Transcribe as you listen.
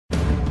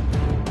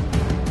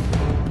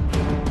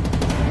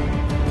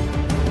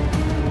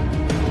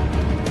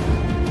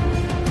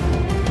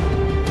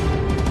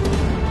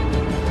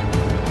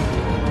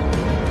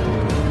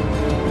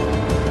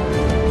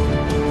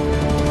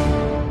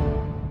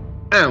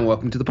And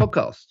welcome to the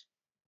podcast.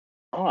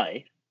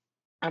 I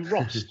am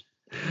Ross.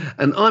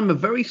 And I'm a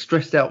very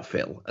stressed out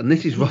Phil, and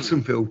this is Ross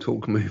and Phil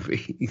Talk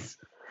Movies.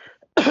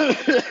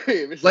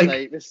 This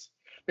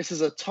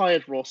is a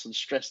tired Ross and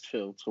stressed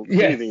Phil talk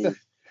movies.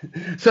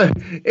 So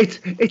it's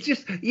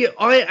just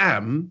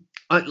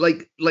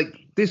I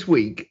this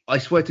week, I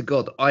swear to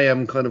God, I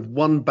am kind of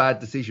one bad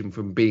decision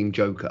from being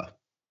Joker.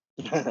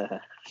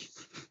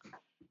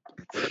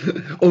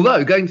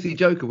 Although going to see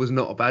Joker was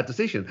not a bad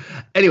decision.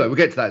 Anyway, we'll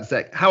get to that in a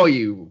sec. How are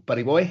you,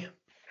 buddy boy?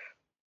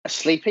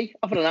 Sleepy.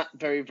 Other than that,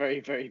 very,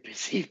 very, very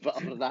busy. But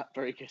other than that,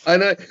 very good. I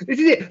know. This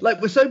is it.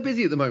 Like, we're so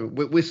busy at the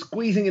moment. We're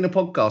squeezing in a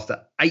podcast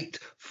at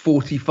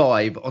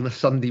 8:45 on a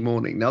Sunday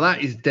morning. Now,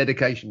 that is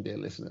dedication, dear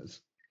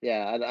listeners.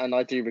 Yeah, and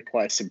I do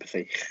require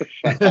sympathy.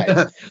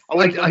 I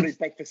wouldn't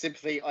beg for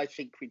sympathy. I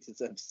think we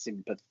deserve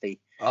sympathy.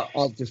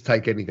 I'll just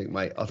take anything,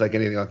 mate. I'll take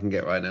anything I can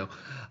get right now.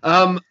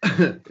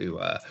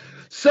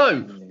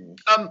 So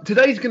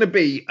today's going to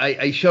be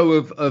a show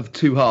of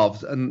two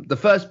halves. And the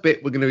first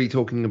bit, we're going to be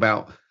talking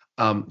about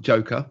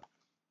Joker.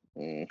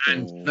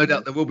 And no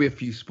doubt there will be a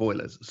few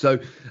spoilers. So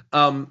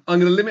I'm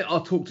going to limit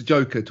our talk to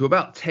Joker to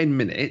about 10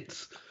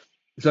 minutes.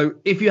 So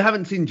if you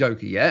haven't seen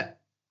Joker yet,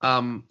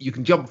 you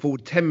can jump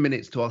forward 10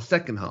 minutes to our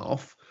second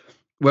half,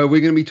 where we're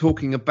going to be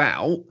talking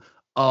about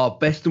our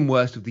best and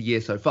worst of the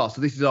year so far.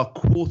 So this is our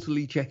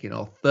quarterly check-in,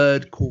 our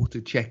third quarter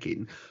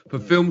check-in for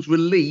films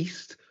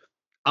released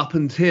up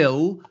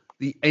until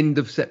the end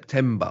of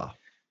September.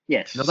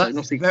 Yes. Now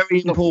that's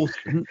very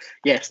important.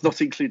 Yes, not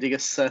including a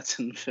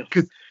certain film.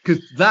 Because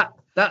that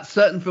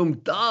certain film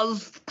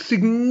does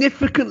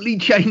significantly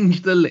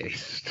change the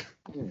list.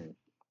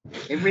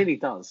 It really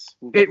does.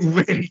 It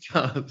really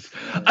does.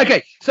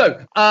 Okay,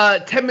 so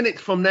 10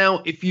 minutes from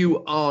now, if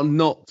you are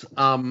not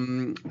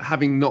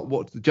having not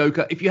watched the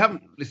Joker, if you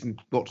haven't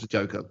watched the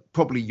Joker,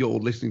 probably you're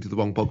listening to the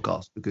wrong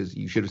podcast because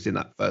you should have seen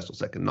that first or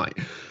second night.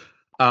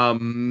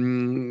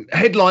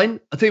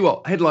 Headline, I'll tell you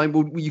what,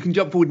 you can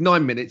jump forward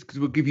 9 minutes because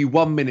we'll give you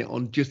 1 minute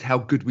on just how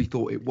good we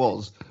thought it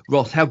was.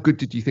 Ross, how good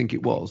did you think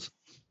it was?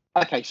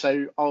 Okay,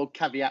 so I'll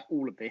caveat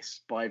all of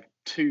this by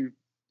two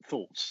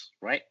thoughts,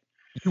 right?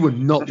 You were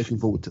not looking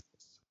forward to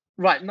this.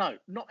 Right, no,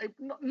 not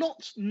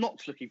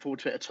looking forward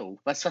to it at all.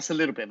 That's a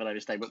little bit of an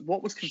overstatement.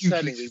 What was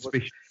concerning me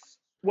was,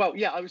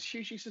 I was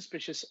hugely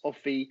suspicious of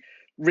the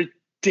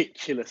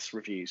ridiculous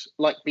reviews.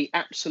 Like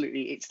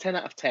it's 10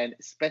 out of 10.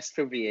 It's the best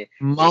film of the year.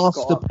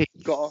 Masterpiece.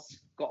 Got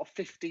a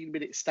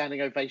 15-minute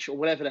standing ovation or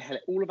whatever the hell.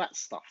 All of that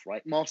stuff,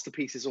 right?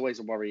 Masterpiece is always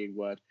a worrying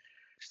word.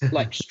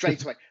 Like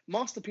straight away,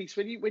 masterpiece.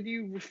 When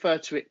you refer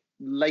to it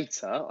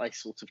later, I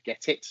sort of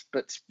get it,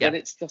 but when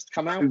it's just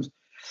come out.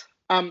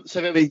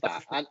 So there was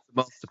that,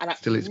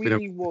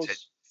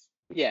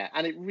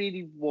 and it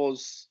really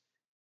was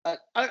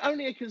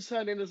only a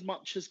concern in as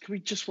much as, can we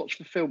just watch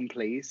the film,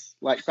 please?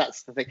 Like,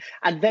 that's the thing.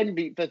 And then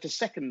the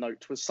second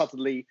note was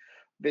suddenly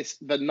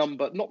the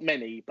number, not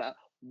many, but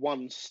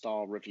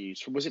 1-star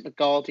reviews from, was it The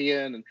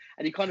Guardian?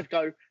 And you kind of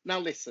go, now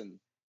listen,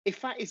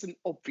 if that isn't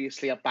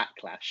obviously a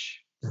backlash.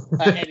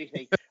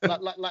 Anything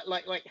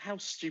like how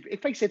stupid.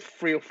 If they said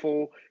 3 or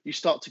 4, you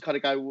start to kind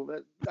of go, well,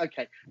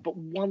 okay, but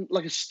one,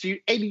 like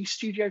any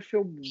studio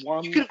film,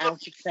 1 out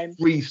of 10,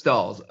 3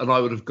 stars, and I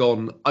would have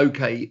gone,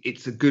 okay,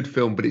 it's a good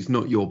film, but it's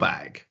not your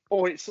bag.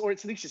 Or at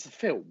least it's a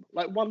film.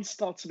 Like 1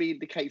 star to me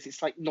indicates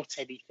it's like not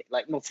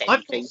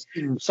anything.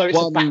 So it's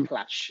a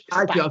backlash.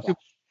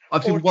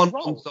 I've seen one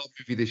 1-star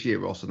movie this year,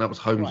 Ross, and that was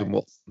Holmes and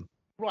Watson.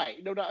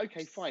 Right. No.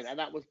 Okay. Fine. And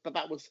that was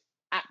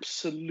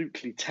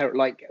absolutely terrible.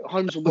 Like,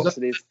 Holmes and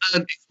Watson is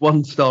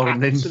 1 star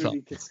and then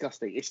absolutely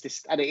disgusting. It's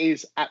just, and it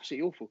is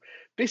absolutely awful.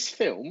 This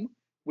film,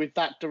 with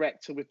that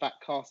director, with that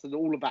cast, and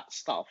all of that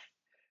stuff,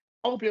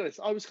 I'll be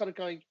honest, I was kind of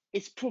going,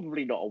 it's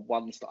probably not a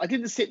 1-star. I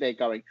didn't sit there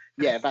going,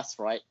 yeah, that's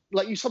right.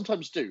 Like you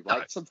sometimes do,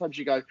 right? No. Sometimes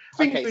you go,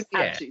 okay, it's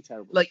absolutely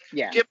terrible. Like,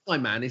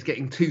 Gemini Man is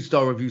getting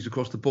 2-star reviews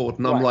across the board,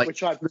 and I'm like,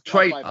 the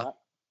trailer,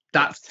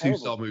 that's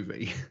 2-star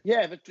movie.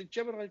 Yeah, but the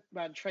Gemini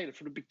Man trailer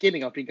from the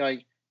beginning, I've been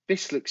going,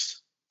 this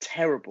looks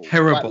terrible.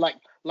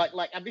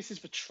 Like, and this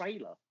is the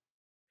trailer.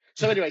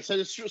 So anyway, so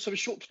the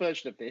short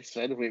version of this,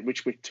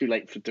 which we're too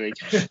late for doing,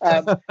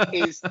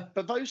 is,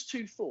 but those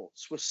two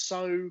thoughts were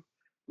so,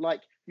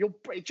 like,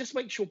 it just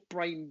makes your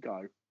brain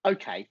go,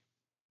 okay,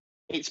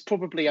 it's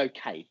probably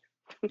okay.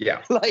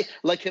 Yeah.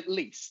 like at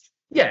least.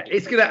 Yeah,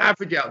 it's going to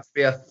average out to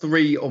be a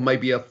 3 or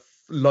maybe a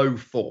low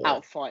 4 out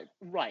of 5.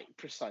 Right,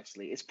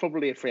 precisely. It's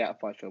probably a 3 out of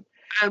 5 film.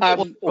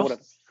 Or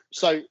whatever.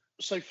 So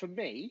for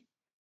me,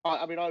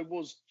 I mean, I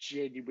was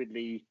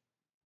genuinely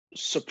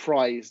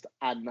surprised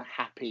and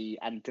happy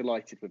and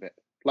delighted with it.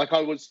 Like,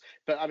 I was,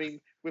 but I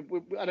mean,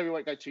 I know we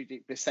won't go too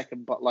deep this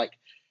second, but like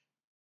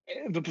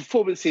the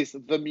performances,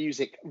 the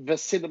music, the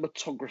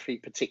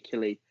cinematography,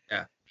 particularly,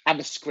 and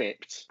the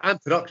script and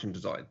production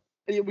design.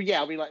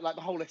 Yeah, I mean, like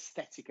the whole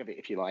aesthetic of it,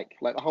 if you like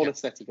the whole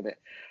aesthetic of it.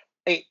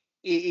 It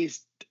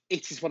is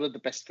one of the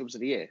best films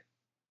of the year.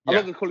 I'm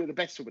not going to call it the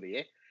best film of the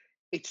year.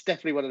 It's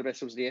definitely one of the best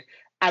films of the year,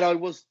 and I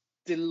was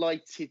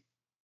delighted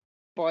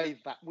by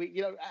that.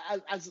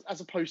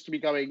 As opposed to me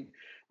going,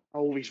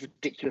 all these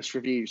ridiculous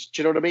reviews.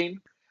 Do you know what I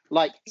mean?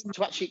 Like,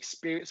 to actually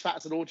experience that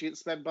as an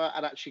audience member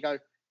and actually go,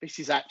 this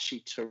is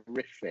actually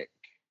terrific.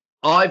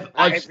 I've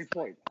At every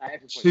point.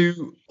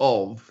 two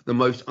of the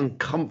most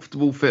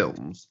uncomfortable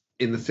films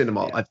in the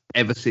cinema I've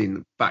ever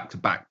seen back to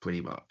back,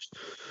 pretty much.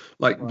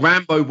 Like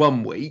Rambo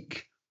 1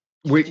 week,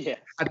 which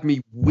had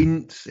me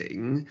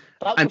wincing.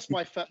 That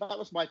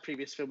was my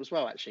previous film as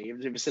well. Actually, it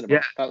was in the cinema.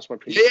 Yeah. That was my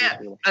previous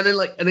film.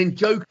 And then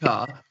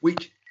Joker,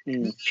 which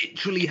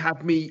literally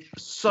had me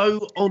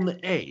so on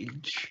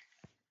edge.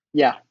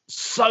 Yeah,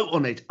 so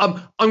on edge.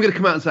 I'm going to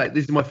come out and say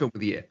this is my film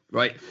of the year,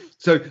 right?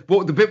 So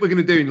what the bit we're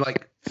going to do in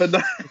like,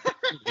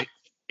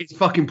 it's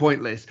fucking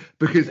pointless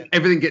because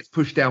everything gets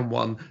pushed down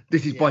one.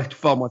 This is by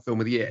far my film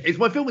of the year. It's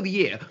my film of the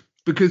year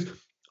because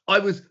I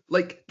was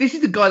like, this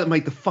is the guy that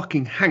made the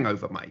fucking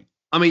Hangover, mate.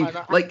 I mean,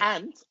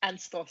 and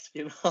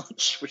Starsky and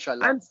Hutch, which I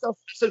love. And stuff.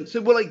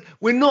 So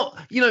we're not,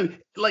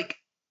 like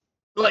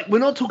we're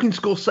not talking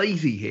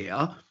Scorsese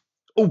here,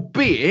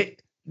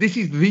 albeit this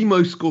is the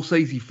most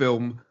Scorsese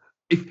film.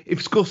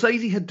 If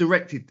Scorsese had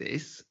directed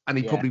this, and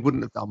he probably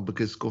wouldn't have done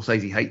because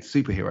Scorsese hates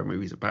superhero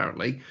movies,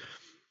 apparently.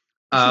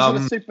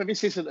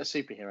 This isn't a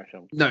superhero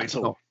film. No, it's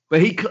not.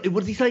 But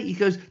what does he say? He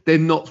goes, "They're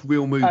not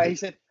real movies." He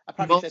said,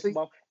 apparently, said,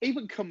 well,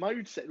 even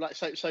Commode said, like,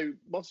 so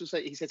Martin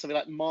said, he said something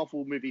like,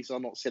 "Marvel movies are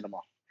not cinema,"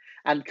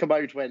 and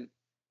Commode went,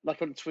 like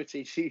on Twitter,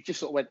 he just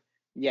sort of went,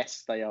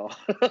 "Yes, they are."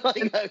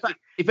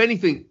 If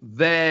anything,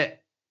 they're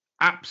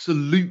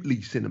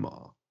absolutely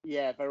cinema.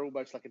 Yeah, they're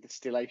almost like a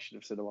distillation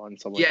of cinema in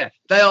some way. Yeah,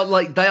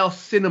 they are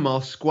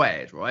cinema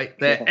squared, right?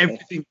 They're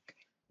everything.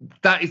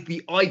 That is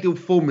the ideal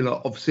formula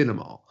of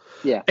cinema.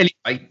 Yeah.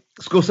 Anyway,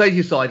 Scorsese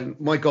aside, and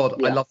my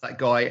God, I love that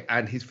guy,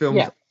 and his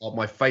films are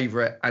my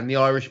favourite. And The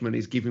Irishman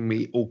is giving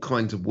me all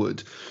kinds of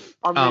wood.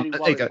 I'm really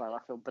worried about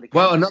that film.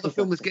 But another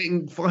film that's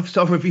getting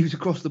 5-star reviews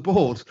across the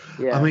board.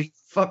 Yeah. I mean,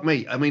 fuck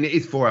me. I mean, it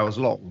is 4 hours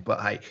long, but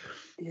hey.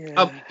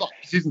 Yeah.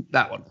 This isn't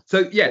that one.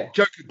 So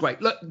Joker,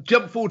 great. Look,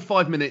 jump forward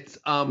 5 minutes,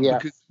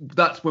 because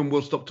that's when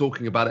we'll stop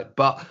talking about it.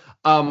 But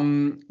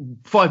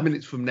 5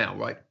 minutes from now,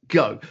 right?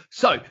 Go.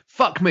 So,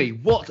 fuck me,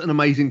 what an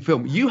amazing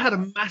film. You had a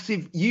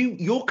massive.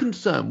 Your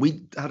concern.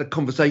 We had a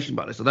conversation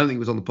about this. I don't think it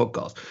was on the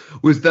podcast.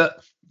 Was that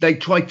they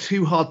tried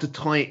too hard to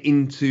tie it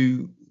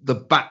into the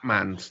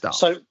Batman stuff.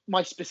 So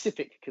my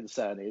specific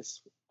concern is,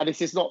 and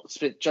this is not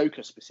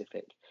Joker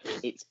specific,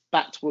 it's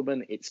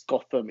Batwoman, it's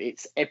Gotham,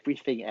 it's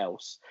everything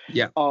else.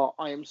 Yeah.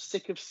 I am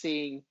sick of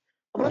seeing.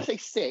 When I say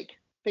sick,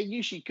 they're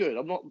usually good.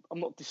 I'm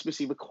not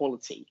dismissing the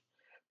quality,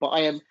 but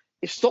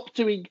stop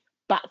doing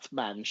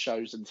Batman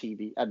shows and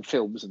TV and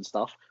films and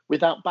stuff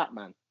without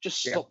Batman.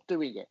 Just stop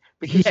doing it,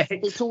 because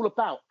it's all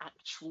about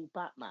actual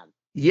Batman.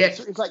 Yes.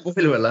 It's like,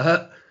 spoiler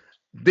alert.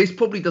 This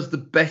probably does the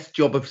best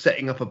job of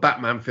setting up a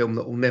Batman film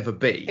that will never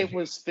be. It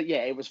was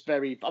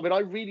very. I mean, I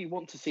really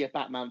want to see a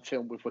Batman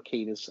film with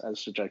Joaquin as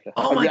the Joker.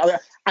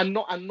 And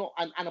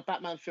a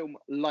Batman film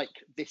like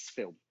this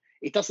film.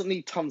 It doesn't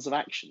need tons of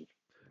action.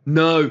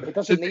 No, it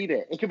doesn't need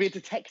it. It could be a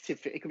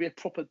detective. It could be a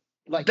proper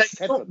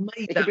Seven.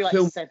 It could be like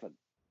film. Seven.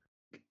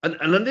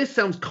 And this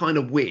sounds kind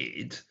of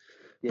weird,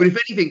 but if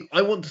anything,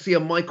 I want to see a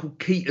Michael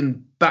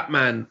Keaton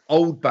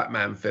old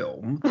Batman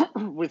film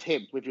with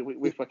him, with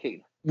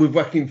Joaquin. With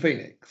Joaquin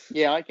Phoenix.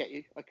 Yeah, I get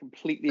you. I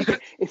completely agree.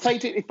 If they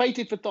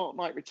did The Dark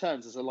Knight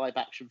Returns as a live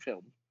action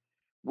film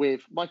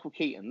with Michael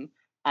Keaton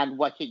and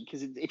Joaquin,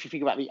 because if you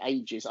think about the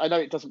ages, I know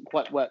it doesn't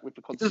quite work with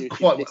the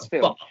continuity of this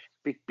film.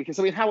 Because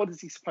I mean, how old is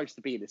he supposed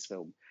to be in this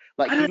film?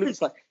 Like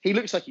he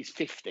looks like he's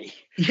 50.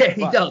 Yeah,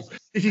 he does.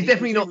 This is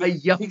definitely not a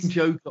young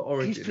Joker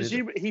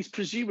origin. He's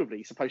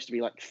presumably supposed to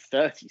be like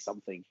 30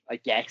 something, I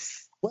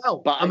guess.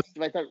 Well, but I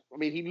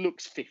mean, he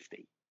looks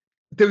 50.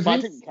 I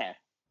didn't care.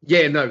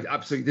 Yeah, no,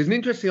 absolutely. There's an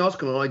interesting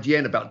article on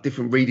IGN about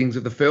different readings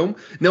of the film.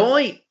 Now,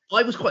 I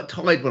was quite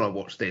tired when I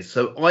watched this,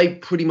 so I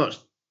pretty much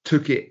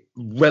took it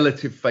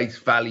relative face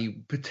value.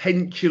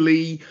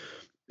 Potentially,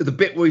 the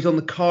bit where he's on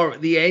the car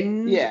at the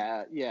end. Yeah.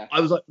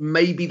 I was like,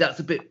 maybe that's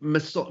a bit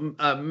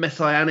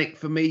messianic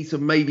for me. So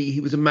maybe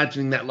he was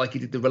imagining that like he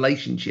did the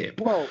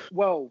relationship.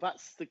 Well,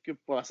 that's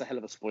that's a hell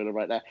of a spoiler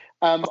right there.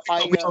 That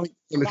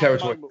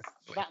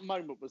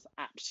moment was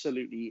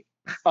absolutely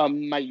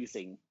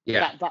amazing.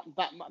 Yeah. That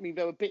I mean,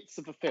 there were bits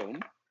of the film,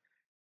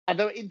 and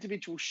there were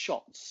individual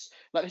shots.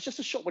 Like there's just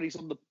a shot when he's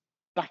on the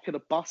back of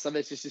the bus, and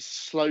there's just this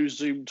slow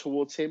zoom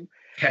towards him.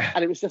 Yeah.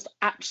 And it was just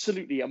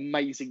absolutely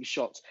amazing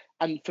shots.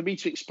 And for me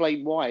to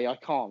explain why, I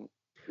can't.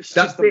 It's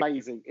just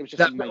amazing. It was just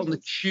that amazing. Bit on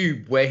the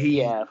tube where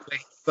he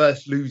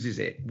first loses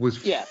it was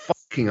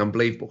fucking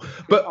unbelievable.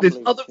 But there's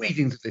other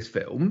readings of this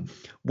film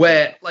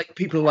where like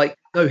people are like,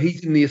 no,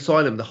 he's in the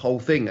asylum the whole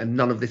thing, and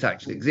none of this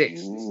actually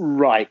exists.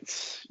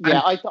 Right.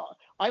 Yeah,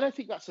 I don't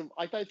think that's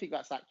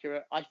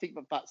accurate. I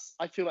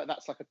feel like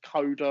that's like a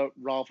coda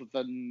rather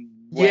than.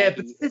 Yeah,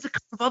 but there's a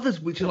couple of others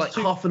which are like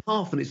half and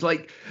half, and it's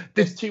like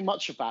there's too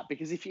much of that,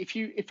 because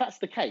if that's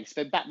the case,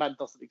 then Batman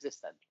doesn't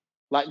exist then.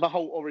 Like the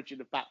whole origin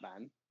of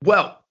Batman.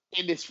 Well,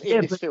 in this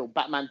film,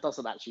 Batman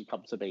doesn't actually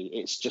come to be.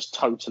 It's just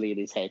totally in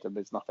his head, and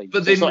there's nothing.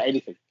 But there's not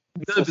anything.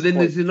 No, but then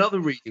there's another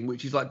reading,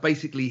 which is like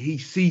basically he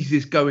sees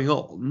this going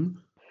on.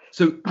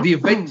 So the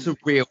events are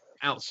real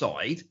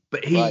outside,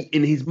 but he,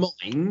 in his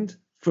mind,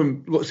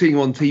 from seeing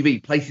on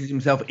TV, places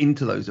himself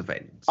into those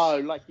events. Oh,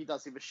 like he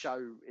does in the show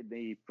in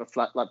the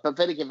flat. Like, but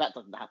then again, that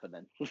doesn't happen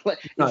then.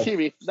 In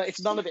theory, if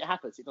none of it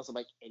happens, it doesn't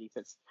make any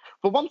sense.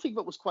 But one thing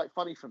that was quite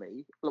funny for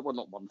me, well,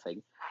 not one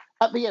thing,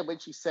 at the end when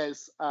she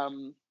says,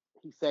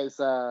 he says,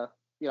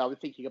 you know, I was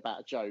thinking about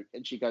a joke,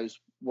 and she goes,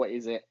 "What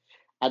is it?"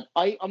 And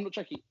I'm not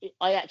joking.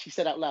 I actually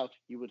said out loud,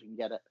 "You wouldn't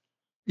get it."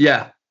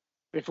 Yeah.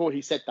 Before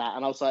he said that,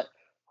 and I was like,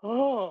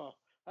 "Oh,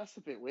 that's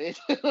a bit weird."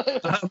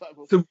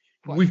 So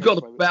we've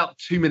got about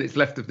 2 minutes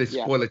left of this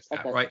spoiler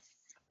chat, right?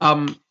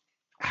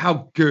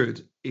 How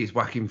good is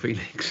Joaquin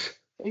Phoenix?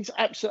 He's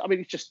absolutely. I mean,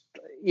 it's just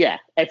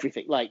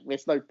everything. Like,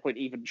 there's no point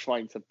even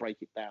trying to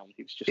break it down.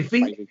 He was just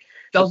amazing.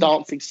 The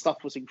dancing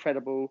stuff was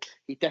incredible.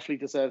 He definitely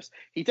deserves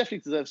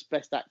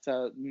Best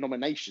Actor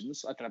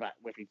nominations. I don't know about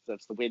whether he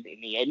deserves the win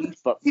in the end,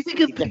 but you think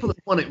of people that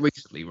won it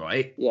recently,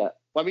 right? Yeah.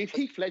 Well, I mean, if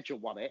Heath Ledger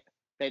won it,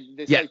 then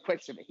there's no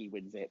question that he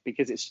wins it,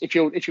 because it's if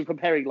you're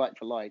comparing like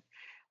for like,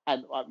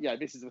 and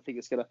this is the thing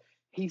that's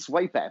he's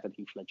way better than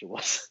Heath Ledger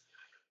was.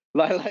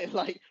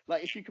 like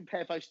if you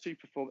compare those two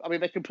performances, I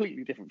mean, they're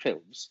completely different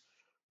films.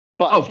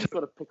 But if you've got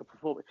to pick a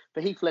performance,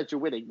 for Heath Ledger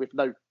winning, with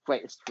no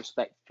greatest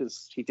respect,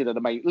 because Heath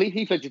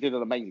Ledger did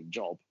an amazing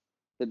job.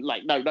 And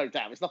like, no doubt,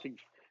 there's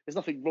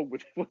nothing wrong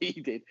with what he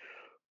did.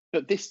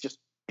 But this just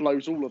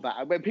blows all of that.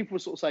 And when people were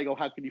sort of saying, "Oh,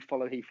 how can you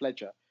follow Heath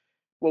Ledger?"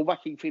 Well,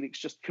 Joaquin Phoenix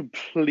just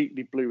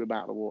completely blew him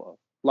out of the water.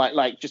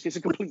 Just it's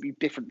a completely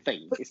different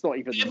thing. It's not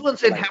even. Everyone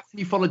said, "How can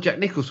you follow Jack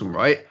Nicholson?"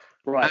 Right?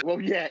 Right. Well,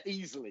 yeah,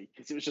 easily,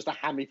 because it was just a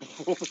hammy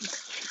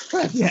performance.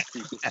 Yeah.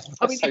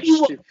 I mean, if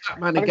you watch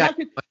Batman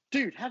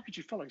again, how could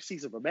you follow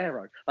Cesar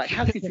Romero? Like,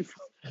 how could you?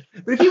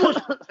 But if you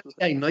watch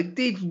again, I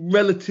did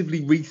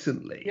relatively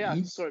recently. Yeah,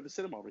 I saw it in the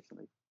cinema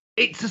recently.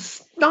 It's a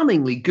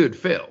stunningly good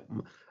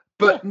film,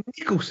 but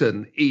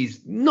Nicholson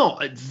is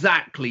not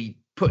exactly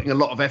putting a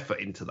lot of effort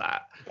into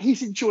that.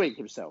 He's enjoying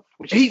himself,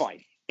 which is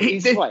fine.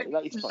 There's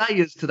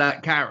layers to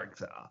that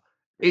character.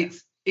 Yeah.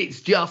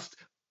 It's just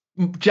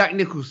Jack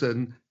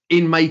Nicholson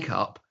in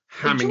makeup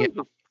hamming it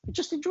up.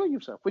 Just enjoying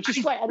himself, which is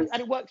great,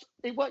 and it works.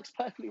 It works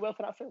perfectly well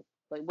for that film.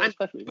 Like, it works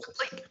perfectly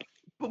well.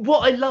 But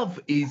what I love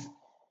is,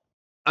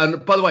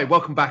 and by the way,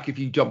 welcome back. If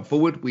you jump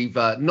forward, we've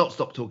not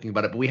stopped talking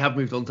about it, but we have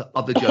moved on to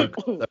other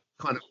Joker. So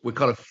we're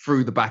kind of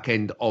through the back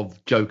end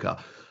of Joker.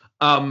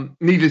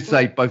 Needless to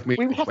say, both me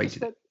and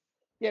waited.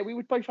 We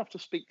would both have to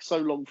speak so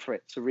long for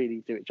it to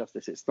really do it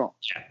justice. It's not,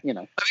 I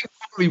think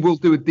probably we'll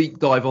do a deep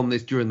dive on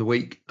this during the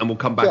week, and we'll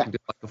come back and do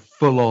like a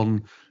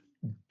full-on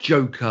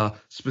Joker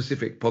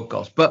specific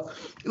podcast. But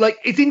like,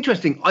 it's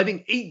interesting. I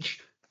think each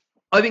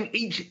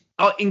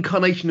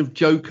incarnation of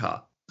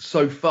Joker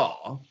so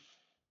far,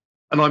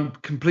 and I'm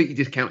completely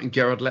discounting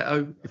Jared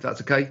Leto, if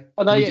that's okay.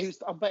 I know,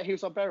 I bet he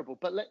was unbearable.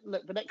 But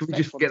the next, can we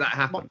just get that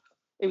happen?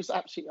 It was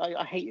absolutely.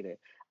 I hated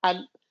it, and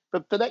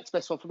the next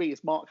best one for me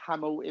is Mark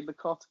Hamill in The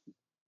Cartoon.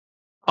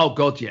 Oh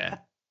God, yeah,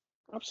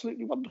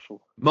 absolutely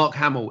wonderful. Mark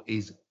Hamill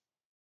is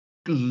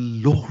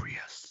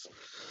glorious.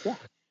 Yeah.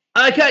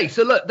 Okay,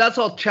 so look, that's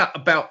our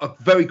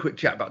very quick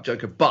chat about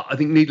Joker. But I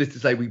think, needless to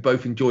say, we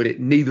both enjoyed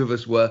it. Neither of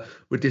us were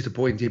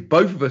disappointed.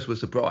 Both of us were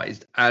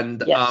surprised.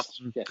 And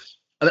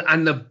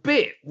and the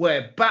bit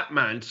where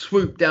Batman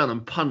swooped down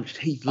and punched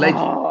Heath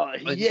Ledger,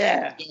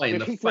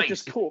 with Heath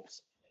Ledger's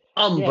corpse,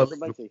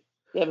 unbelievable.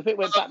 Yeah, the bit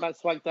where Batman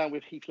swung down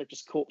with Heath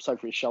Ledger's corpse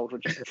over his shoulder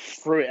and just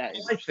threw it at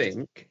him. I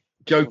think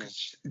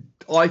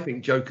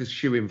Joker's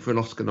shoo-in for an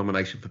Oscar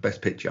nomination for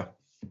Best Picture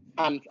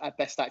and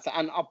Best Actor,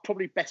 and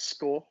probably Best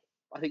Score.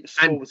 I think the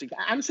score was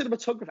and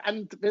cinematography,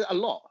 and a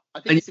lot. I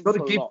think you've got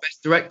to give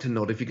Best Director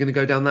nod if you're going to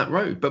go down that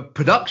road. But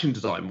production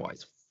design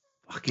wise,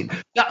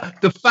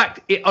 the fact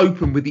it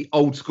opened with the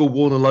old school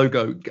Warner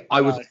logo,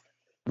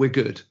 we're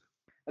good.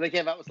 And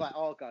again, that was like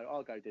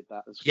Argo did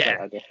that.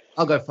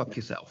 I'll go fuck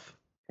yourself.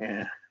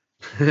 Yeah.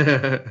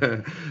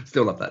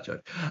 Still love that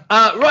joke.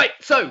 Right,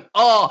 so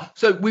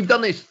we've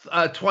done this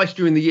twice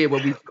during the year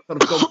where we've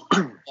kind of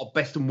gone our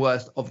best and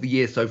worst of the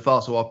year so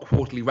far. So our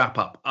quarterly wrap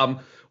up.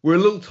 We're a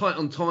little tight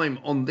on time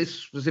on this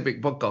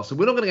specific podcast, so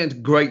we're not going to go into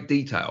great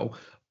detail,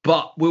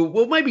 but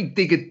we'll maybe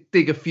dig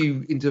a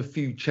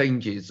few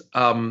changes.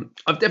 I've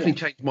definitely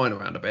changed mine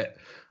around a bit.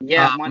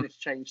 Yeah, mine has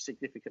changed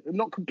significantly,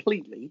 not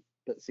completely,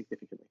 but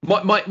significantly.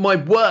 My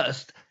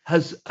worst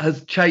has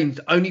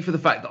changed only for the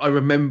fact that I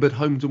remembered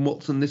Holmes and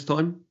Watson this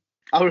time.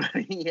 Oh,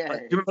 right, yeah.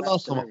 Do you remember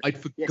last time I'd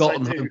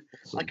forgotten Holmes and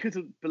Watson? I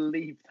couldn't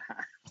believe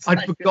that.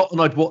 I'd forgotten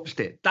I'd watched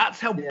it. That's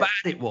how bad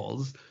it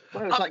was.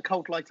 Well, it was like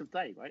Cold Light of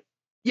Day, right?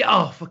 Yeah,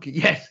 oh, fucking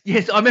yes.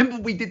 I remember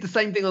we did the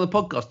same thing on the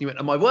podcast. And you went,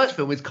 and my worst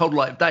film is Cold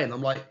Light of Day. And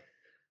I'm like,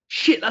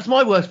 shit, that's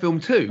my worst film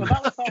too. But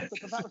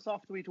that was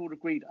after we'd all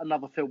agreed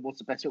another film was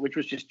the best, which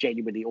was just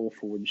genuinely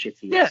awful and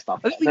shitty and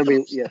stuff. I think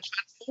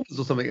Transformers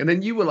or something. And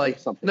then you were like,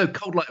 no,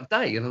 Cold Light of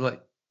Day. And I'm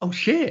like, oh,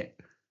 shit.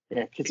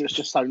 Yeah, because it was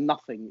just so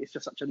nothing. It's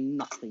just such a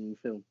nothing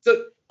film.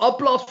 So I'll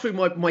blast through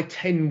my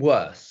 10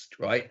 worst,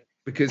 right?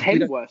 Because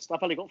 10 worst?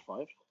 I've only got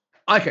 5.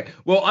 Okay,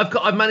 well,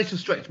 I've managed to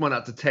stretch mine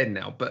out to 10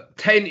 now, but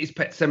 10 is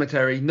Pet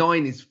Cemetery,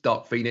 9 is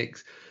Dark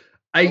Phoenix,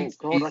 8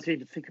 Oh God, I is didn't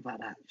even think about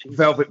that. Jesus.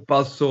 Velvet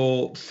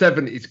Buzzsaw,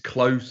 7 is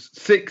Close,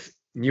 6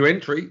 new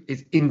entry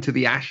is Into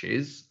the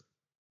Ashes,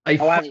 a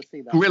I haven't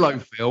seen that. Grillo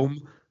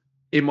film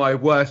in my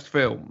worst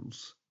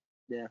films.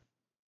 Yeah.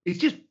 It's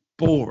just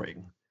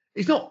boring.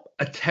 It's not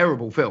a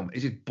terrible film.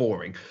 It's just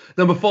boring.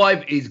 Number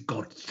 5 is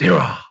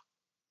Godzilla.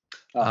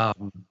 Oh.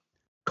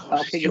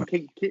 Godzilla.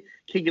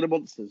 King of the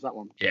Monsters, that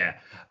one. Yeah.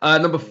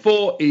 Number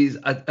 4 is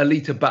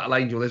Alita Battle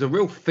Angel. There's a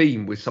real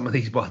theme with some of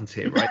these ones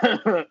here, right?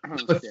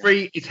 Number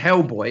 3 is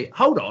Hellboy.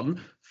 Hold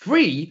on.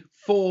 3,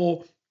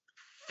 4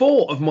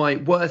 of my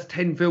worst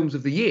 10 films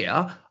of the year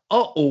are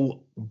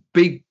all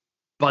big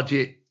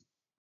budget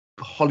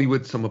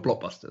Hollywood summer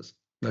blockbusters.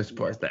 No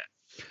surprise there.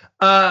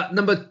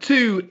 Number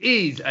 2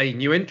 is a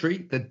new entry.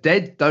 The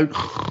Dead Don't.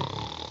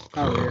 Oh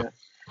yeah.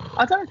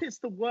 I don't know if it's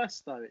the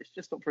worst though. It's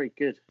just not very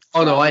good.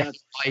 Oh no,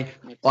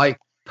 I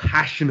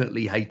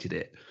passionately hated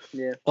it.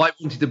 Yeah. I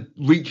wanted to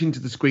reach into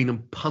the screen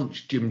and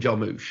punch Jim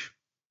Jarmusch.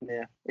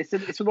 Yeah. It's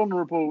an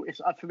honourable. It's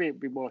for me. It'd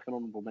be more like an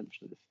honourable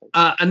mention at this stage.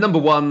 And number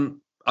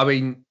 1, I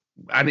mean,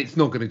 and it's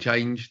not going to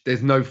change.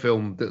 There's no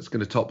film that's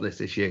going to top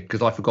this year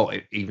because I forgot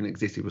it even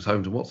existed. Was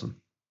Holmes and Watson.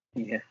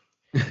 Yeah.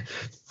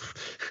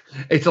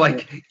 It's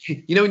like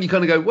you know when you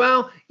kind of go,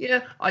 well,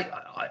 yeah,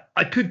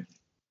 I could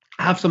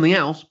have something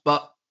else,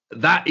 but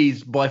that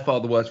is by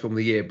far the worst film of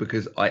the year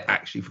because I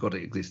actually forgot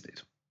it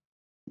existed.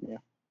 Yeah,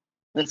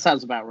 that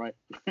sounds about right.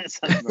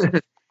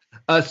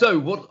 So,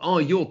 what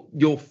are your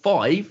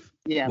 5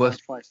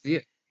 worst films of the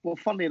year? Well,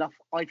 funnily enough,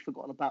 I'd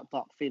forgotten about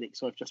Dark Phoenix,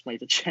 so I've just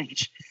made a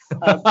change.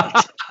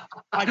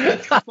 And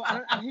here's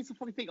the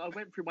funny thing: I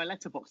went through my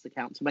Letterboxd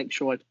account to make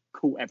sure I'd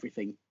caught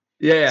everything.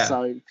 Yeah.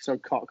 So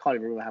can't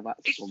remember how that's.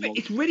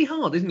 It's really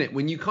hard, isn't it?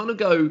 When you kind of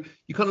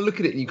look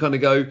at it and you kind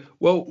of go,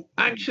 well,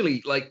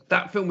 actually, like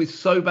that film is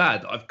so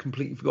bad, I've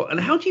completely forgotten.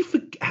 And how do you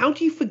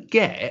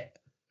forget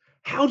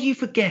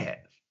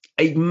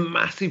a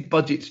massive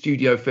budget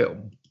studio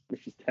film?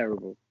 Which is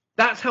terrible.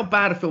 That's how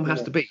bad a film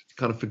has to be to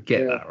kind of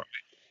forget that, right?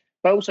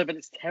 But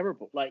it's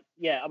terrible. Like,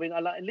 yeah, I mean, I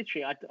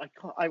literally, I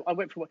can't. I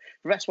went for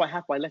that's why I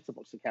have my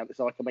Letterboxd account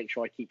so I can make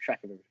sure I keep track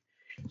of everything.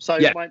 So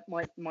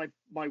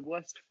my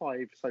worst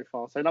 5 so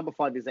far. So number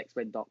 5 is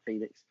X-Men Dark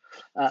Phoenix.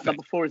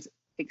 Number 4 is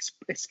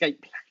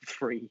Escape Plan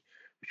 3,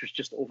 which was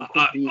just awful.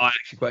 I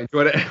actually quite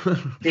enjoyed it.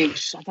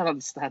 I don't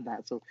understand that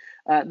at all.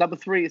 Number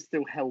 3 is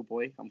still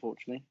Hellboy,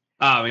 unfortunately.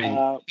 I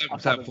mean,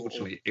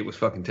 unfortunately, it was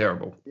fucking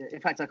terrible. Yeah,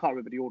 in fact, I can't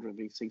remember the order of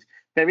these things.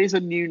 There is a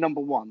new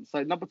number 1.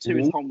 So number 2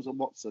 is Holmes and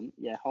Watson.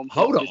 Yeah, Holmes.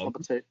 Hold on. Is number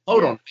 2.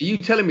 Hold on. Are you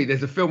telling me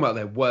there's a film out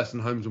there worse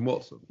than Holmes and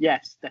Watson?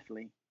 Yes,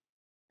 definitely.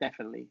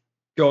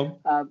 Go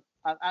on.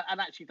 And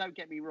actually, don't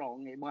get me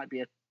wrong, it might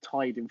be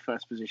tied in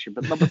first position,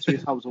 but number 2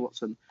 is Holmes and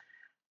Watson.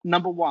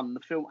 Number 1, the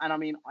film, and I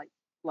mean,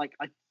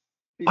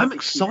 I'm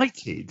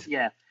excited.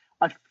 Yeah,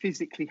 I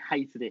physically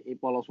hated it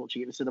while I was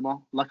watching it in the cinema.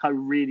 Like, I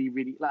really,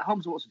 really like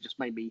Holmes and Watson just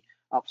made me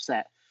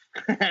upset,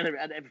 and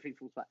everything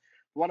falls back.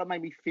 What that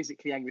made me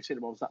physically angry in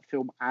cinema was that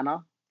film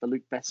Anna, the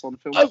Luc Besson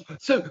film. Oh,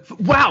 so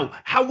wow!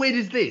 How weird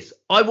is this?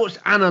 I watched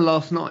Anna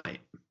last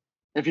night.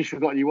 Have you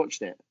forgotten you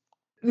watched it?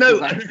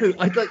 No, it's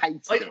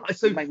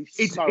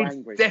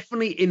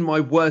definitely in my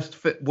worst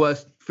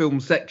film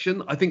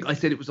section. I think I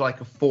said it was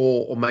like a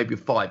 4 or maybe a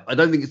 5. I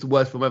don't think it's the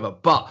worst film ever.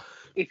 But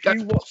if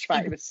you watch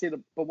that in the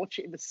cinema,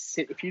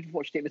 if you'd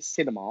watched it in the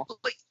cinema,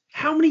 like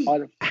how many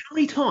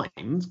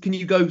times can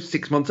you go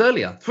 6 months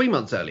earlier, 3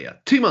 months earlier,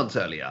 2 months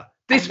earlier?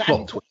 This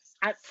plot twist,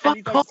 and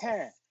you don't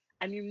care.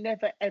 And you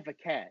never ever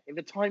care. If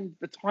the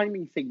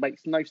timing thing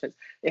makes no sense.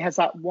 It has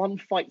that one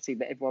fight scene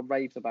that everyone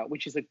raves about,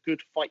 which is a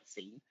good fight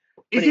scene.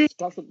 But it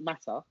doesn't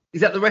matter.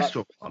 Is that the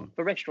restaurant one?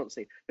 The restaurant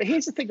scene. But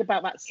here's the thing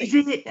about that scene.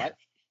 Is it? Right?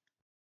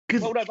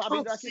 Because I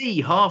can't see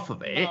half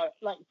of it.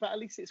 No, but at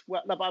least it's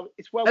well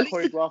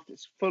choreographed.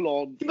 It's full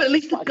on. Yeah, but at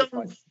least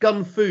the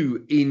gun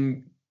fu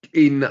in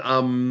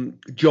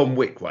John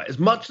Wick, right? As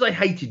much as I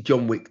hated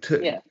John Wick 2,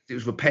 it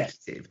was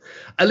repetitive.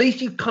 At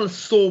least you kind of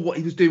saw what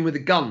he was doing with the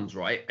guns,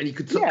 right? And you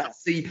could sort of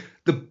see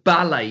the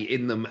ballet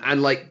in them,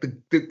 and like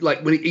the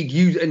like when he'd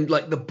use and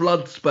like the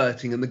blood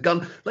spurting and the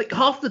gun, like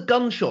half the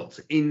gunshots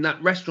in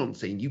that restaurant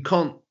scene, you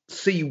can't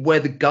see where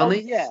the gun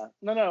is. Yeah,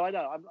 no, I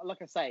know.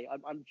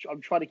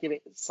 I'm trying to give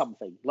it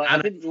something. Like Anna,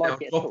 I didn't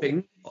like it at all.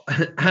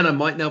 Anna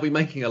might now be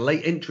making a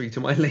late entry to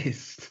my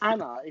list.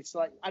 Anna, it's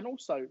like, and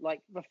also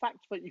like the fact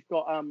that you've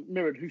got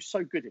Mirren, who's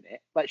so good in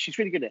it. Like she's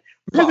really good in it.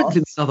 Mirren's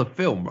in another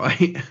film,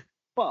 right?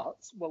 But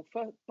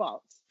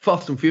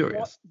Fast and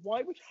Furious.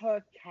 Why would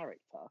her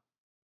character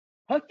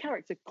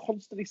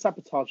constantly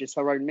sabotages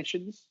her own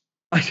missions?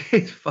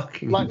 It's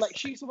fucking like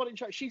she's the one in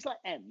charge. She's like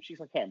M,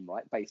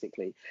 right,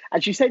 basically.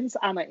 And she sends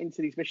Anna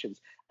into these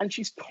missions, and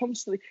she's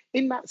constantly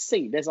in that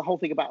scene. There's a whole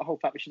thing about the whole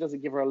fact that she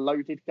doesn't give her a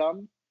loaded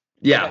gun.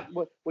 Yeah.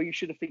 Like, well, you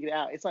should have figured it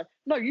out. It's like,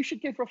 no, you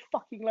should give her a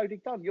fucking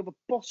loaded gun. You're the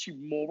boss, you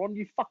moron.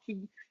 You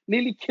fucking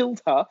nearly killed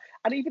her.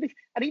 And even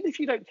if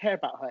you don't care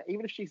about her,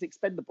 even if she's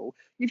expendable,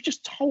 you've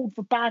just told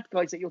the bad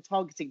guys that you're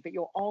targeting that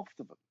you're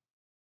after them.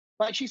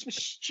 Like, she's the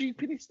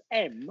stupidest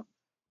M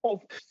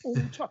of all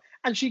time,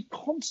 and she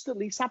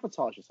constantly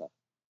sabotages her.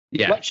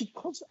 Yeah. Like,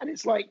 and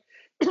it's like,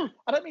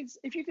 I don't mean,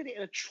 if you did it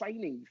in a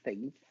training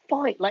thing,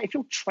 fine. Like, if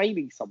you're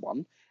training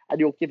someone and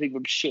you're giving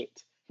them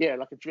shit,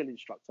 like a drill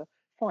instructor,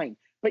 fine.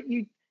 But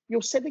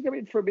you're sending her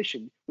in for a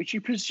mission which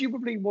you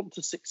presumably want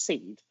to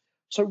succeed.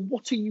 So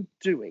what are you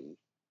doing?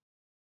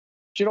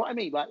 Do you know what I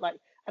mean? Like,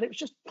 and it was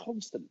just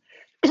constant.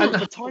 And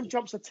the time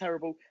jumps are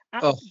terrible.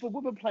 The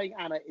woman playing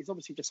Anna is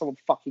obviously just someone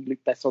fucking Luke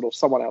Besson or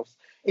someone else.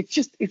 It's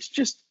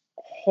just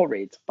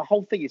horrid. The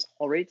whole thing is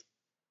horrid.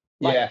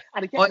 Like,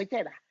 and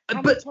again,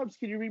 how many times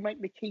can you remake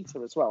Nikita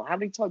as well? How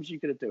many times are you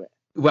going to do it?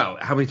 Well,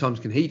 how many times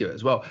can he do it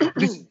as well?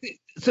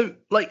 So,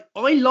 like,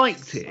 I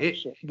liked it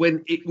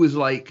when it was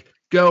like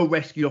girl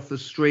rescued off the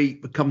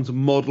street, becomes a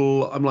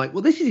model. I'm like,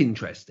 well, this is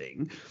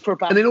interesting. For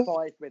about 5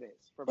 minutes.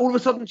 All of a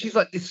sudden, she's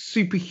like this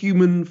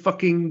superhuman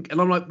fucking,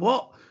 and I'm like,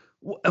 what?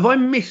 Have I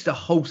missed a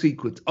whole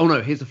sequence? Oh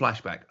no, here's a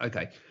flashback.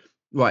 Okay,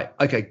 right.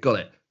 Okay, got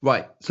it.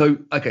 Right. So,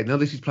 okay, now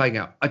this is playing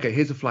out. Okay,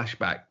 here's a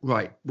flashback.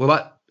 Right.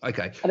 Well,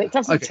 okay. And it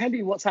doesn't tell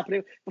you what's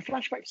happening. The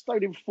flashbacks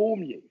don't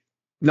inform you.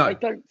 No, they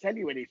don't tell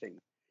you anything.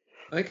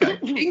 Okay,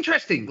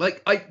 interesting.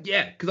 Like,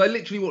 because I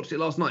literally watched it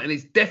last night, and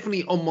it's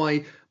definitely on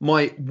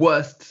my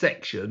worst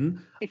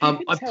section. If you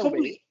can tell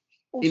me,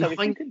 also,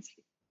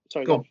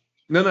 sorry, go on.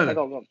 No.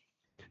 Go on.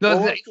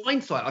 No, in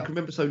hindsight, I can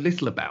remember so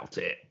little about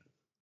it,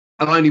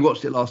 and I only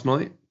watched it last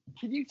night.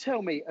 Can you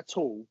tell me at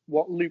all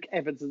what Luke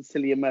Evans and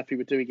Cillian Murphy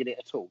were doing in it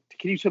at all?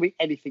 Can you tell me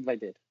anything they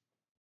did?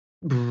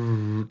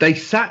 They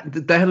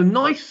had a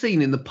nice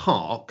scene in the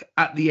park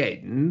at the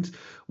end,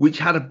 which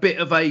had a bit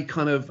of a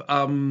kind of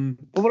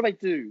But what do they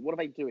do? What are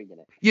they doing in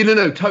it? Yeah,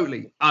 no,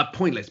 totally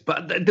pointless.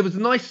 But there was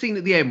a nice scene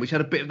at the end which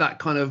had a bit of that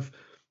kind of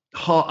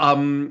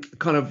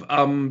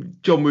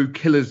John Woo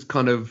Killers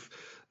kind of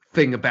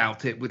thing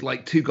about it, with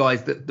like two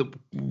guys that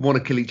want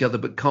to kill each other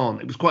but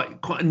can't. It was quite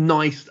a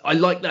nice. I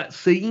like that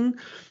scene.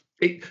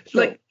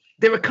 Like,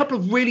 there are a couple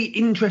of really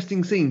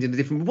interesting scenes in the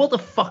different. What the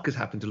fuck has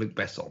happened to Luc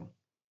Besson?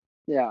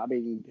 Yeah, I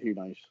mean, who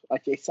knows?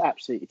 Like, it's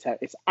absolutely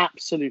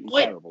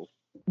terrible.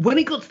 When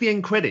it got to the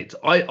end credits,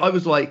 I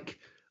was like,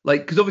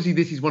 because obviously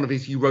this is one of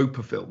his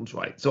Europa films,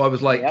 right? So I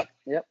was like,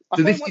 yep. I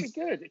thought it might be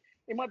good.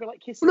 It might be like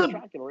Kissing the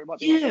Dragon, or it might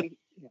be like,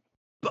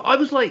 But I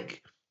was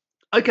like,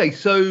 okay,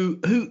 so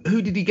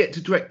who did he get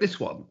to direct this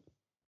one?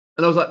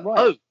 And I was like,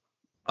 right.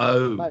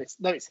 oh,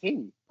 no, it's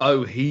him.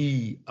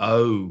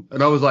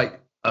 And I was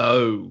like,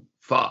 oh,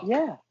 fuck.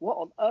 Yeah, what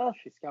on earth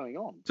is going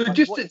on? So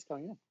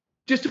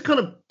just to kind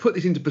of put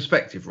this into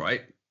perspective,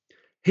 right?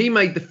 He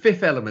made The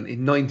Fifth Element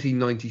in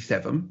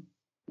 1997.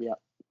 Yeah.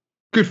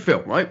 Good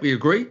film, right? We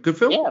agree? Good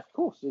film? Yeah, of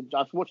course.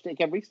 I've watched it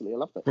again recently. I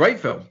loved it. Great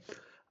film.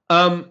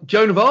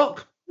 Joan of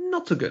Arc,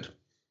 not so good.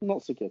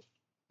 Not so good.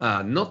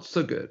 Not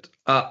so good.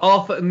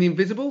 Arthur and the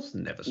Invisibles,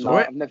 never saw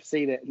it. I've never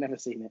seen it.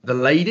 The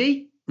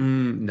Lady,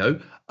 no.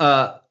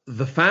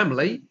 The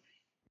Family.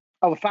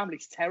 Oh, The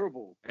Family's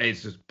terrible.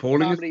 It's just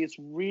appalling. The Family is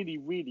really,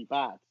 really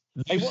bad.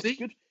 They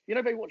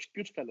watch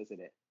Goodfellas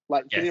in it.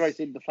 Like, De Niro's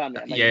in The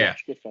Family and they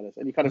watch Goodfellas.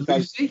 And you kind of go,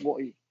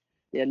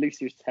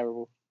 Lucy was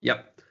terrible.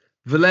 Yep.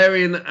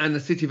 Valerian and the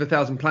City of a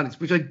Thousand Planets,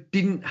 which I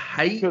didn't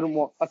hate.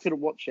 I couldn't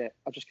watch it.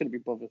 I just couldn't be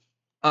bothered.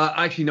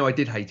 Actually, no, I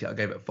did hate it. I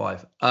gave it a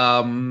 5.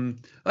 I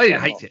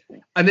didn't hate it.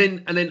 And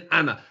then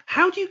Anna.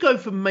 How do you go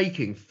from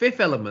making Fifth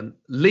Element,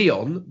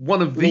 Leon,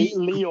 one of the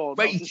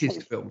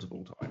greatest films of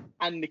all time,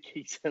 and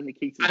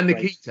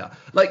Nikita,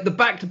 like the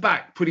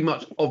back-to-back, pretty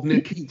much, of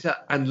Nikita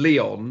and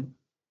Leon,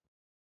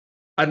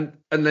 and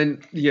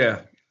then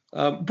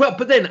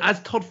but then,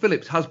 as Todd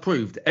Phillips has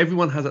proved,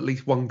 everyone has at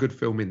least one good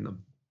film in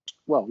them.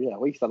 Well, yeah,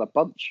 we've done a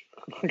bunch.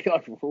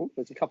 Overall,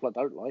 there's a couple I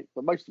don't like,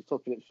 but most of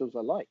Todd Phillips films I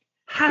like.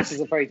 This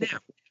is a very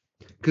different.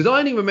 Because I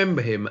only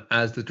remember him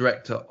as the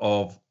director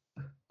of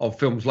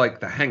films like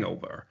The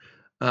Hangover.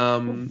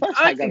 First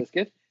Hangover was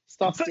good.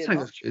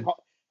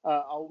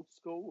 Old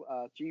School,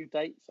 Due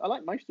Dates. I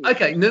like most of it.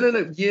 Okay,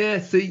 no. Yeah,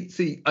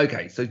 see.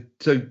 Okay, so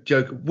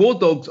Joker, War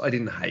Dogs, I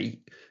didn't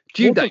hate.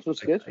 Due Dates was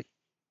good. Okay.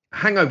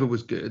 Hangover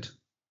was good.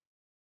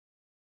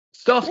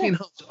 Starsky and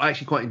Hutch, I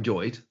actually quite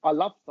enjoyed. I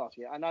love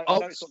Starsky. I know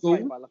it's not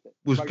great, but I loved it.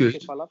 Was Road good.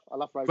 Trip, I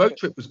love Road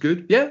Trip was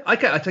good. Yeah,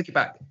 okay, I take it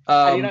back.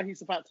 And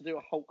he's about to do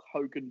a Hulk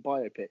Hogan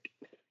biopic.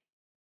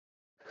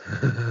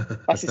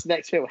 That's his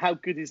next film. How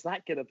good is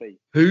that going to be?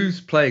 Who's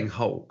playing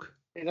Hulk?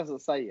 It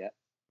doesn't say yet.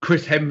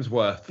 Chris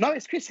Hemsworth. No,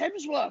 it's Chris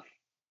Hemsworth.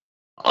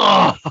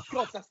 Oh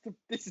God,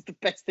 this is the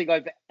best thing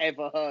I've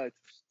ever heard.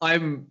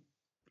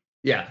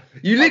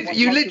 You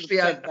literally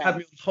have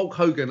me on Hulk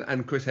Hogan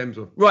and Chris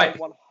Hemsworth. Right.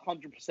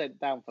 100%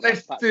 down for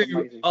that. Let's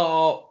do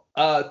our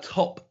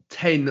top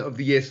 10 of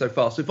the year so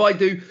far. So if I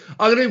do,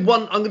 I'm going to do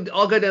one.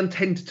 I'll go down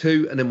 10 to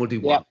 2, and then we'll do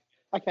one.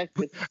 Okay.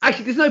 Good.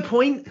 Actually, there's no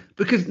point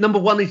because number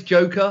 1 is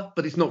Joker,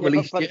 but it's not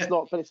released yet.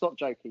 It's not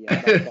Joker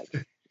yet.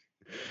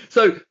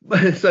 So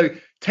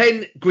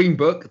 10 Green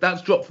Book.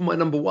 That's dropped from my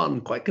number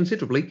 1 quite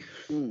considerably.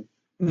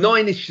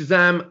 9 is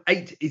Shazam.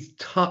 8 is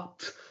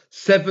Tucked.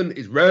 7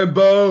 is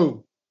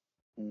Rambo.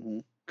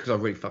 Because I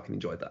really fucking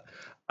enjoyed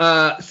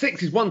that.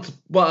 6 is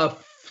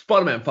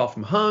Spider-Man Far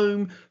From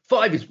Home.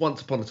 5 is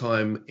Once Upon a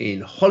Time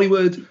in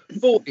Hollywood.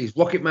 4 is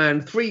Rocket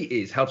Man. 3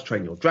 is How to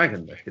Train Your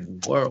Dragon: The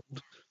Hidden World.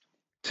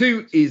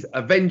 2 is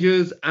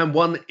Avengers, and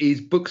 1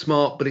 is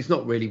Booksmart, but it's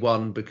not really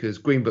 1 because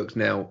Green Book's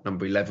now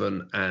number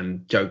 11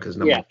 and Joker's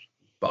number 1.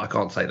 But I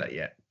can't say that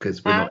yet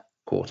because we're not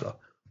quarter.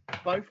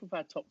 Both of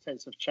our top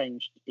 10s have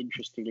changed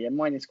interestingly, and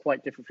mine is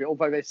quite different for you,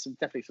 although there's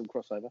definitely some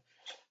crossover.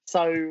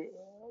 So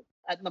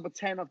at number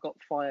 10, I've got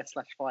Fire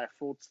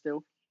Fraud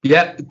still.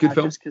 Yeah, good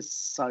film. Just because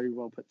so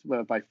well put,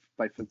 well, both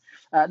of them.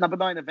 Number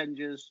 9,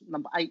 Avengers.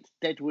 Number 8,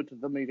 Deadwood,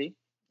 the movie.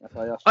 That's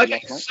what I asked you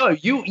last night. So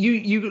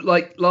you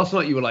like last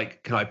night you were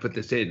like, can I put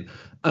this in?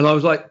 And I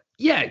was like,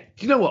 yeah. Do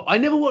you know what? I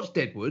never watched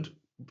Deadwood,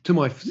 to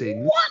my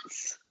sins.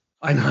 What?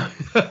 I know.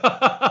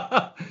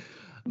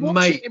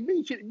 Watch it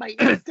immediately, mate.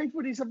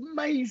 Deadwood is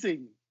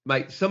amazing.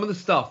 Mate, some of the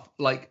stuff,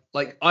 like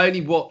I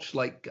only watched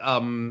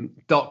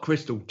Dark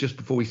Crystal just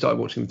before we started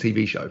watching the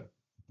TV show.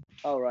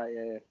 Oh right,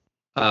 yeah.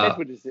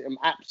 Deadwood is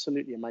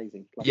absolutely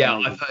amazing.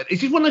 Amazing. I've heard. It's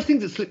just one of those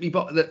things that slipped me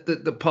by,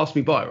 that passed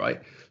me by,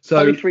 right? So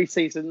only 3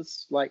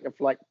 seasons,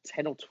 of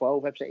 10 or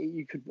 12 episodes.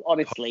 You could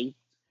honestly,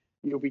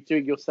 you'll be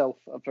doing yourself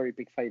a very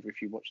big favour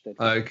if you watched it.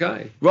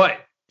 Okay, right,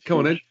 come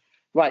on in.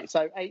 Right,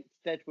 so 8,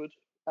 Deadwood.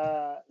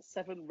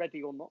 7,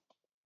 Ready or Not.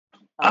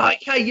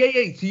 Okay,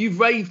 yeah. So you've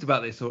raved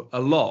about this a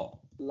lot.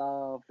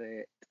 Love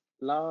it.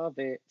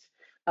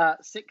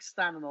 6,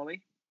 Stan and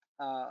Ollie.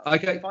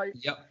 Okay.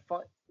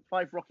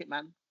 5, Rocket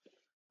Man.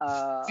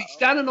 See,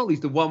 Stan and Ollie's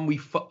the one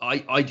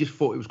I just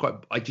thought it was quite.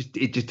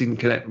 It just didn't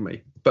connect with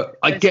me. But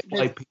I get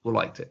why people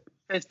liked it.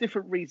 There's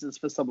different reasons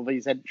for some of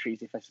these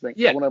entries. If I think,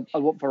 yeah, I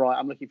want variety.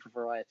 I'm looking for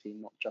variety,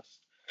 not just,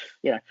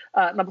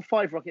 Number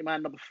 5, Rocket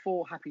Man. Number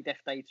 4, Happy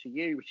Death Day to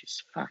You, which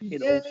is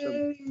fucking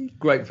awesome.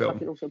 Great film.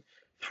 Fucking awesome.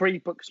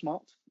 3,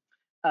 Booksmart.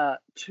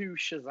 2,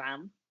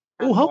 Shazam.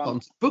 Oh, hold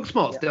on.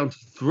 Booksmart's down to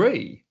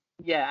 3.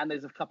 Yeah, and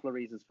there's a couple of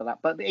reasons for that.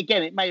 But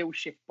again, it may all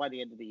shift by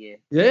the end of the year.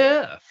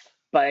 Yeah.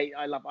 But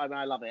I love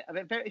it. I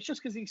mean, it's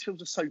just because these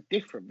films are so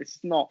different. This is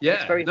not.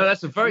 Yeah.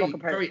 That's a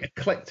very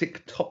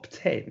eclectic top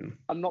 10.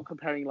 I'm not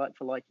comparing like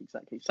for like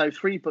exactly. So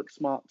 3,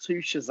 Booksmart, 2,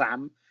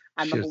 Shazam,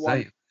 and number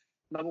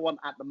 1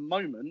 at the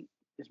moment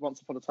is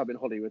Once Upon a Time in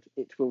Hollywood.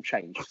 It will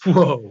change.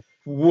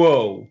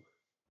 Whoa.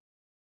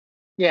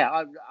 Yeah,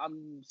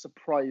 I'm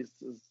surprised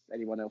as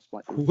anyone else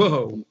might be.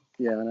 Whoa.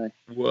 Yeah, I know.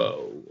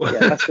 Whoa.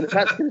 Yeah, that's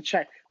gonna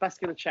change. That's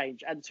gonna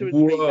change. And 2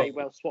 and 3 may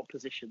well swap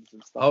positions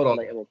and stuff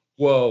later on.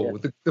 Whoa.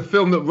 Yeah. The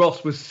film that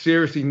Ross was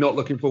seriously not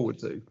looking forward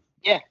to.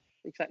 Yeah,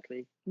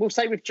 exactly. We'll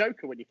say with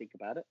Joker when you think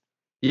about it.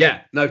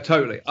 Yeah, no,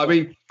 totally. I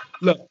mean,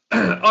 look,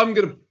 I'm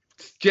gonna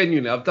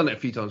genuinely, I've done it a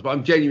few times, but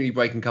I'm genuinely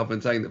breaking cover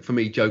and saying that for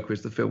me, Joker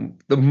is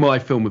my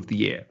film of the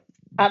year.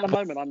 At the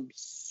moment, I'm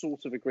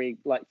sort of agreeing,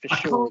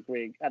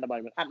 agreeing at the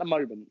moment. I don't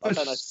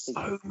know.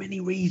 So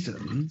many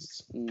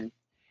reasons.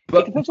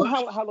 But it depends on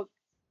how long.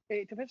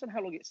 It depends on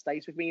how long it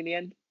stays with me in the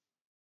end.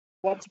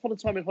 Once Upon a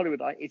Time in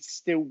Hollywood, it's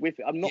still with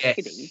me. I'm not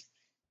kidding.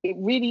 It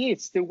really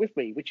is still with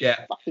me, which is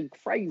fucking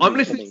crazy. I'm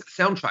listening to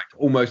the soundtrack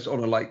almost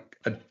on a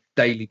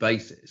daily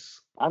basis.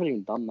 I haven't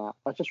even done that.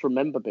 I just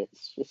remember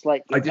bits. It's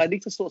like I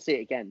need to sort of see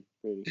it again.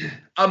 Really.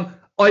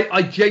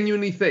 I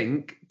genuinely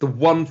think the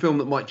one film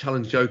that might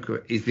challenge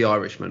Joker is The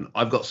Irishman.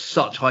 I've got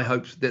such high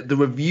hopes that the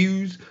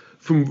reviews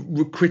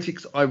from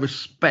critics I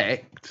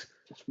respect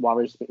just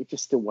worries me. It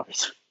just still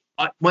worries.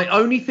 My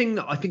only thing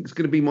that I think is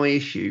going to be my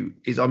issue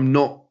is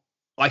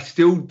I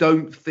still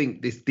don't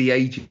think this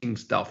de-aging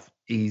stuff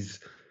is.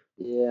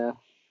 Yeah.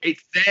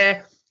 It's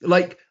there.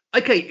 Like,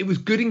 okay, it was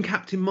good in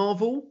Captain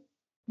Marvel.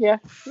 Yeah.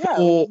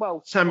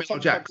 For Samuel L.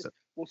 Jackson.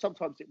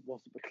 Sometimes it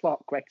wasn't. The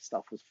Clark Gregg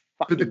stuff was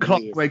fucking weird. But the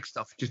Clark Gregg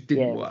stuff just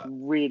didn't work.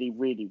 Really,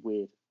 really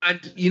weird. And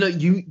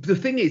the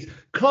thing is,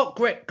 Clark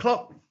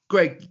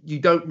Gregg, you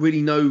don't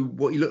really know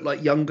what you look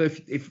like younger,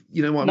 if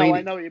you know what I mean. No,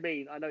 I know what you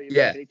mean.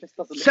 Yeah. It just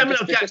doesn't. Samuel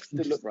L. Jackson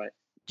doesn't look right.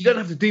 You don't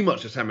have to do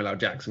much to Samuel L.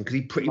 Jackson because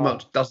he pretty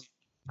much doesn't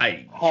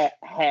age.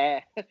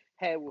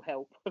 Hair will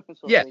help.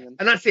 Yeah, and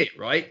that's it,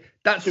 right?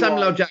 That's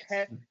Samuel L.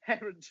 Jackson. Hair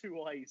and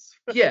 2 eyes.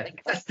 Yeah,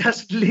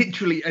 that's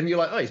literally, and you're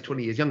like, oh, he's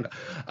 20 years younger.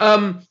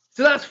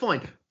 So that's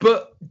fine.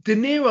 But De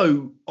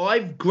Niro,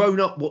 I've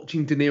grown up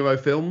watching De Niro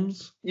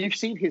films. You've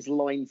seen his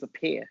lines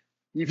appear.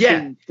 You've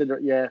seen De Niro,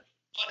 yeah.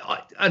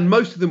 And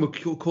most of them were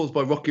caused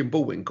by Rocky and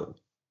Bullwinkle.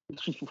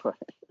 Right.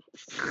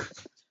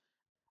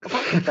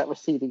 I think that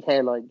receding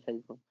hairline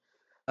came from.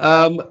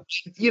 And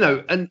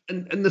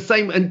the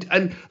same,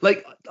 and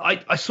like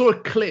I saw a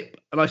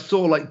clip and I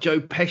saw like Joe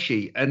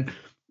Pesci, and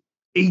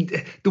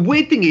the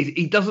weird thing is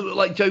he doesn't look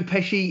like Joe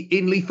Pesci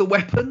in Lethal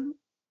Weapon.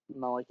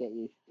 No, I get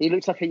you. He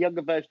looks like a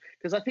younger version,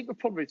 because I think the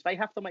problem is they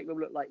have to make them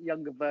look like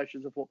younger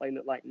versions of what they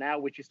look like now,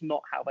 which is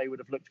not how they would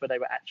have looked when they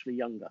were actually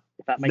younger,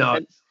 if that makes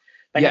sense.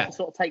 They have to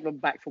sort of take them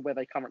back from where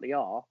they currently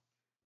are,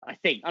 I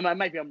think. I mean,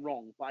 maybe I'm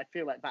wrong, but I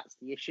feel like that's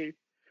the issue.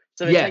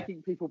 So they're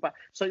taking people back.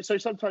 So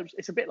sometimes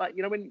it's a bit like,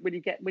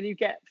 when you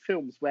get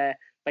films where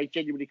they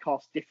genuinely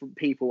cast different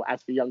people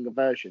as the younger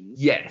versions.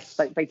 Yes.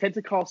 They tend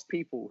to cast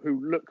people who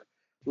look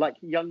like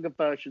younger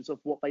versions of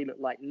what they look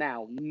like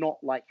now, not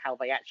like how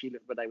they actually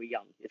looked when they were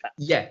young. If that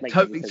makes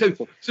totally. any So, sense.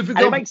 for And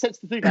example, it makes sense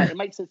to do that. It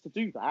makes sense to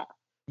do that.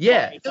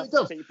 Yeah, It does.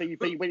 But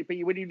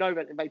when you know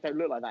that they don't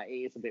look like that, it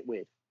is a bit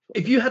weird.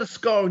 If you had a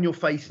scar on your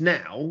face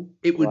now,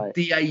 it would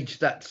de-age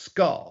that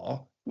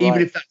scar,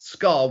 even if that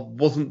scar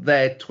wasn't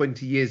there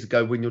 20 years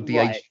ago when you're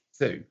de-aged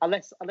too.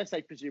 Unless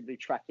they presumably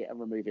track it and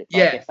remove it. But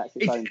Yeah, I guess that's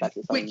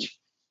its own.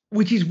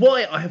 Which is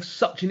why I have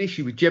such an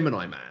issue with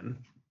Gemini Man.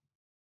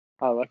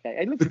 Oh, okay.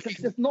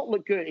 It does not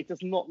look good. It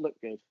does not look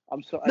good.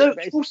 I'm sorry. No,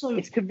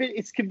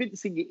 it's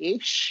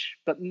convincing-ish,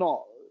 but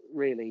not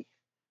really.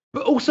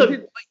 But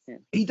also,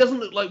 he doesn't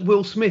look like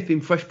Will Smith in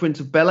Fresh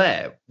Prince of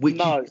Bel-Air, which is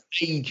the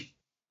age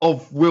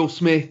of Will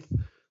Smith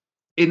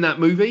in that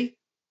movie.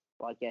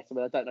 Well, I guess.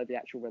 I don't know the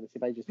actual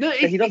relative ages. No,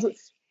 he doesn't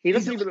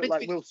even look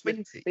like Will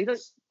Smith.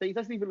 20s. He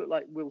doesn't even look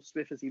like Will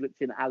Smith as he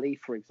looked in Ali,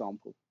 for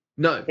example.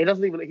 No, he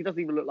doesn't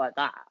even look like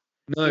that.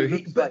 No, he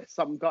looks like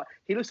some guy.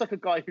 He looks like a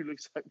guy who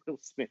looks like Will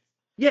Smith.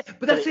 Yeah,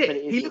 but that's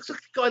it. He looks like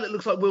a guy that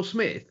looks like Will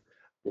Smith.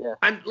 Yeah.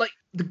 And like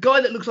the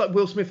guy that looks like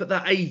Will Smith at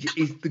that age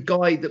is the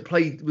guy that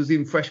was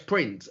in Fresh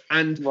Prince,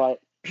 and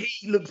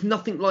he looks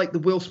nothing like the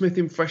Will Smith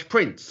in Fresh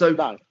Prince. So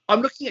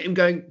I'm looking at him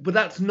going, but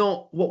that's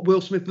not what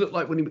Will Smith looked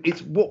like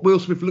it's what Will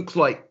Smith looks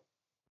like.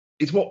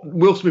 It's what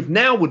Will Smith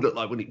now would look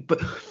like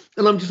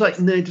and I'm just like,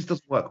 no, it just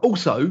doesn't work.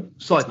 Also,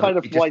 side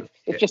note,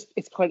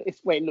 it's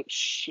where it looks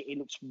shit. It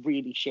looks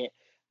really shit.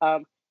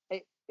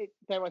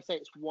 Dare I say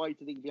it's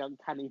widening the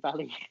uncanny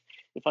valley,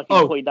 if I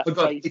can coin that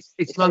phrase.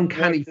 It's an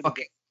uncanny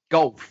fucking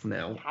golf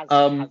now.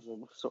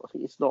 Sort of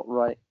thing. It's not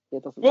right.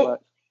 It doesn't work.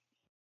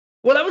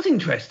 Well, that was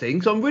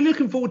interesting. So I'm really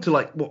looking forward to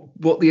like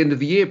what the end of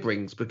the year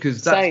brings,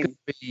 because that's going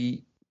to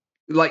be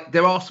like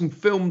there are some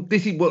film.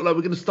 This is what we're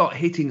going to start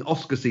hitting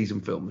Oscar season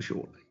films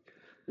shortly.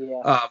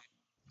 Yeah.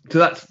 So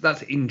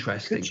that's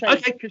interesting.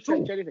 Could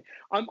change anything.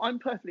 I'm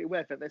perfectly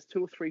aware that there's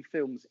 2 or 3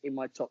 films in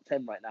my top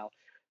 10 right now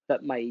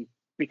that may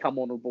become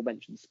honourable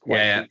mentions.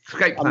 Escape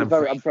Plan. I'm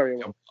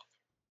very aware.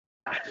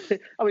 I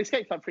mean,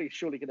 Escape Plan 3 is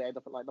surely going to end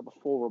up at like number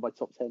 4 on my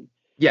top 10.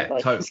 Yeah,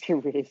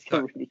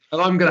 totally.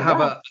 And I'm going to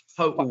have a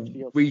total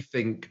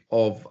rethink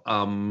of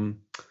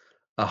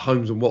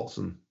Holmes and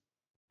Watson.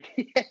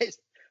 Yes.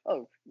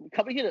 Oh,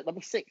 coming in at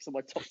number 6 on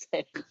my top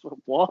 10.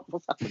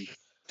 What's happened?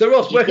 So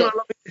Ross, where can our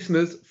lovely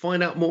listeners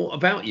find out more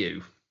about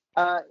you?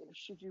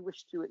 Should you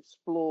wish to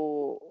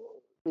explore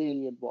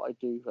me and what I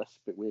do, that's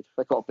a bit weird.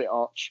 I got a bit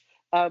arch.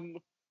 At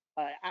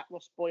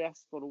Ross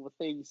Boyas on all the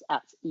things,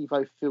 at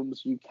Evo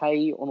Films UK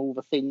on all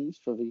the things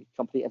for the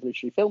company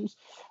Evolutionary Films.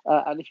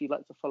 And if you'd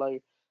like to follow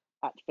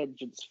at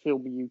Vengeance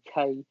Film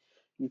UK,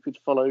 you could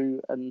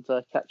follow and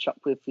catch up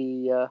with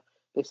the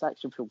this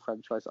action film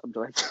franchise that I'm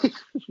directing.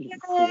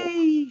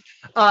 Yay!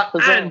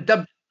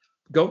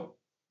 Go.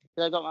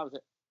 Yeah, that was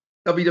it.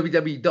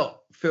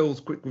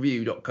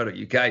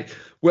 www.philsquickreview.co.uk.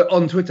 We're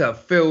on Twitter,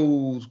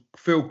 Phil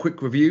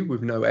Quick Review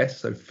with no S,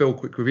 so Phil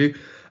Quick Review.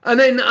 And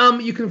then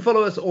you can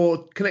follow us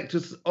or connect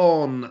us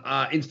on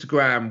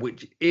Instagram,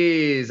 which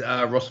is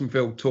Ross and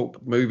Phil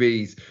Talk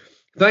Movies.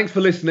 Thanks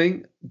for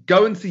listening.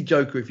 Go and see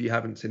Joker if you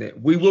haven't seen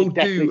it. We will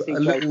do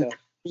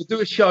we'll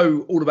do a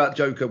show all about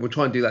Joker. We'll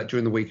try and do that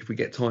during the week if we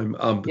get time,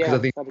 because I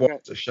think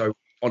it's a show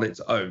on its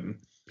own.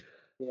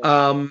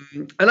 Yeah.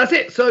 And that's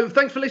it. So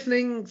thanks for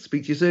listening.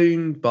 Speak to you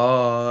soon.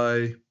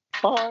 Bye.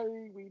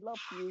 Bye. We love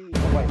you.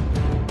 Oh, wait.